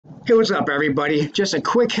Hey, what's up, everybody? Just a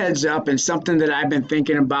quick heads up and something that I've been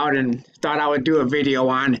thinking about and thought I would do a video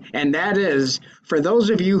on, and that is for those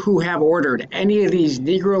of you who have ordered any of these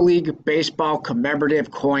Negro League Baseball commemorative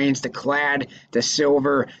coins, the clad, the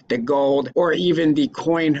silver, the gold, or even the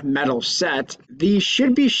coin metal set, these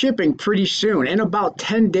should be shipping pretty soon, in about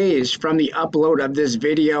 10 days from the upload of this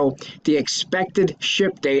video. The expected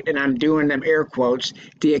ship date, and I'm doing them air quotes,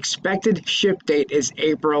 the expected ship date is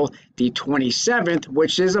April the 27th,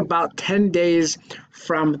 which is about 10 days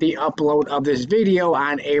from the upload of this video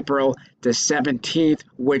on April the 17th,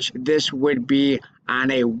 which this would be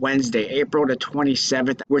on a Wednesday, April the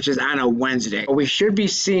 27th, which is on a Wednesday. We should be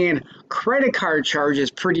seeing credit card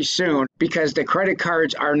charges pretty soon because the credit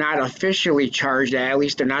cards are not officially charged, at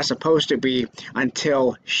least they're not supposed to be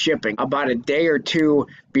until shipping. About a day or two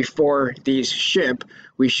before these ship,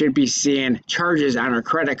 we should be seeing charges on our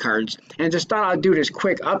credit cards. And just thought I'd do this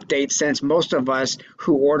quick update since most of us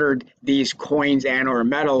who ordered these coins and or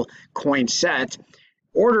metal coin set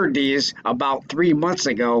ordered these about 3 months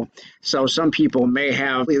ago. So some people may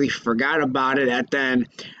have really forgot about it, and then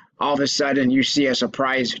all of a sudden you see a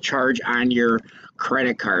surprise charge on your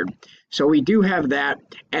credit card. So we do have that.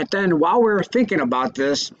 And then while we're thinking about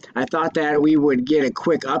this, I thought that we would get a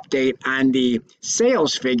quick update on the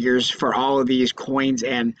sales figures for all of these coins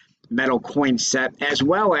and metal coin set, as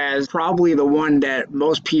well as probably the one that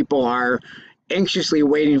most people are anxiously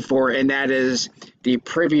waiting for, and that is the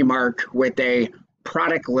Privy mark with a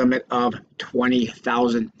product limit of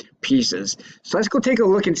 20,000 pieces. So let's go take a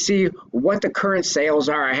look and see what the current sales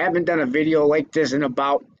are. I haven't done a video like this in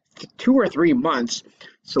about 2 or 3 months.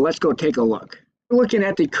 So let's go take a look. We're looking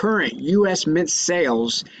at the current US Mint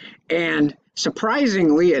sales, and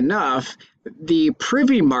surprisingly enough, the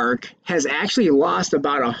Privy mark has actually lost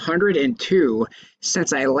about 102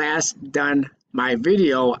 since I last done my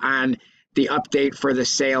video on the update for the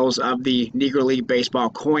sales of the Negro League Baseball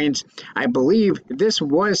coins. I believe this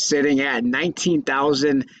was sitting at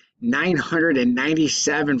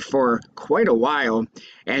 19,997 for quite a while,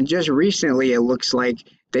 and just recently it looks like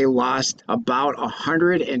they lost about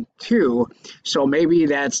 102. So maybe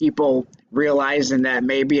that's people realizing that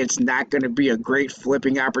maybe it's not going to be a great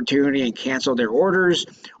flipping opportunity and cancel their orders,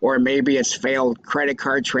 or maybe it's failed credit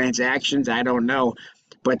card transactions. I don't know,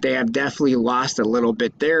 but they have definitely lost a little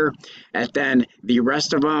bit there. And then the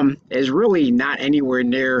rest of them is really not anywhere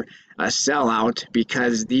near a sellout,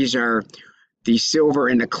 because these are the silver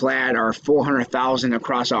and the clad are 400,000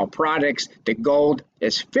 across all products. The gold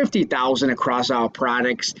is 50,000 across all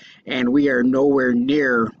products, and we are nowhere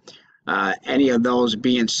near any of those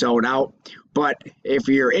being sold out. But if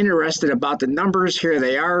you're interested about the numbers, here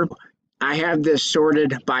they are. I have this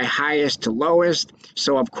sorted by highest to lowest.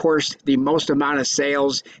 So of course, the most amount of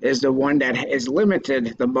sales is the one that is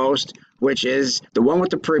limited the most, which is the one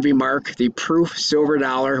with the Privy mark, the proof silver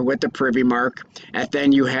dollar with the Privy mark. And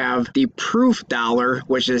then you have the proof dollar,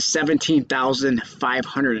 which is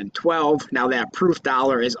 17,512. Now that proof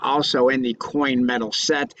dollar is also in the coin metal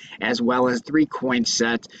set as well as 3 coin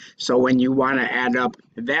set. So when you want to add up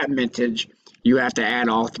that mintage, you have to add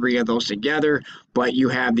all 3 of those together. But you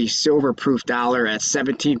have the silver proof dollar at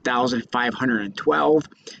 17,512.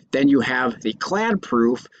 Then you have the clad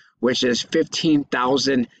proof, which is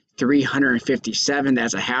 15,357.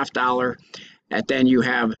 That's a half dollar. And then you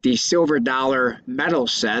have the silver dollar metal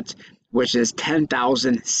set, which is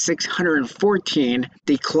 10,614.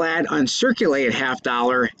 The clad uncirculated half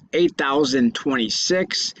dollar,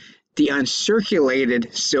 8,026. The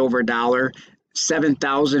uncirculated silver dollar,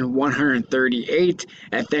 7,138.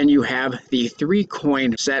 And then you have the 3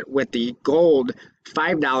 coin set with the gold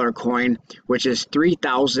 $5 coin, which is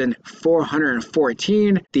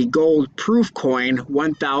 3,414. The gold proof coin,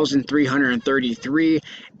 1,333,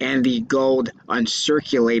 and the gold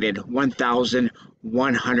uncirculated,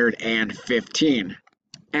 1,115.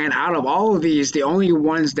 And out of all of these, the only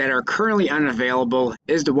ones that are currently unavailable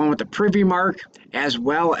is the one with the Privy mark, as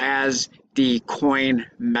well as the coin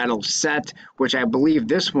metal set, which I believe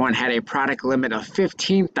this one had a product limit of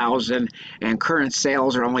 15,000, and current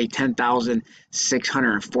sales are only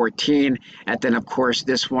 10,614. And then of course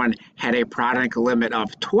this one had a product limit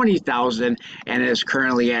of 20,000 and is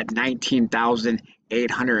currently at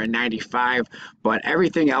 19,895. But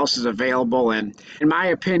everything else is available, and in my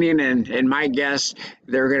opinion and in my guess,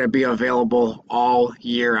 they're going to be available all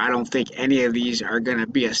year. I don't think any of these are going to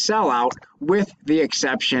be a sellout, with the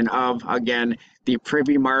exception of, again, the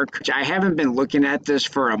Privy mark. I haven't been looking at this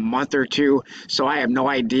for a month or two, so I have no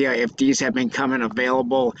idea if these have been coming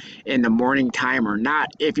available in the morning time or not.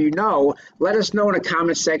 If you know, let us know in the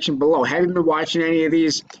comment section below. Have you been watching any of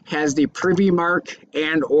these? Has the Privy mark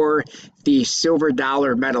and or the silver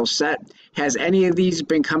dollar medal set, has any of these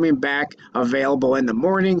been coming back available in the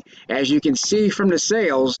morning? As you can see from the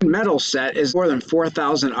sales, the medal set is more than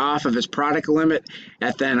 4,000 off of its product limit.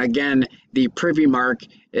 And then again, the Privy mark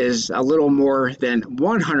is a little more than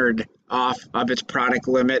 100 off of its product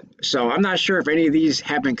limit. So I'm not sure if any of these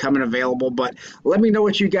have been coming available, but let me know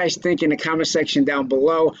what you guys think in the comment section down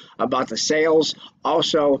below about the sales.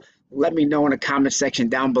 Also, let me know in the comment section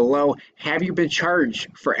down below, have you been charged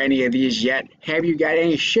for any of these yet? Have you got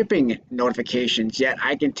any shipping notifications yet?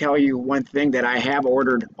 I can tell you one thing, that I have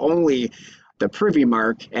ordered only the Privy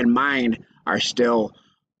mark, and mine are still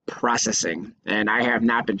processing. And I have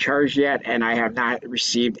not been charged yet, and I have not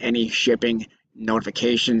received any shipping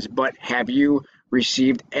notifications. But have you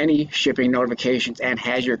received any shipping notifications, and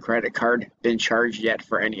has your credit card been charged yet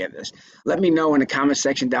for any of this? Let me know in the comment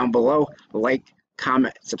section down below. Like,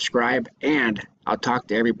 comment, subscribe, and I'll talk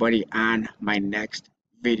to everybody on my next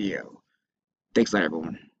video. Thanks a lot,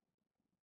 everyone.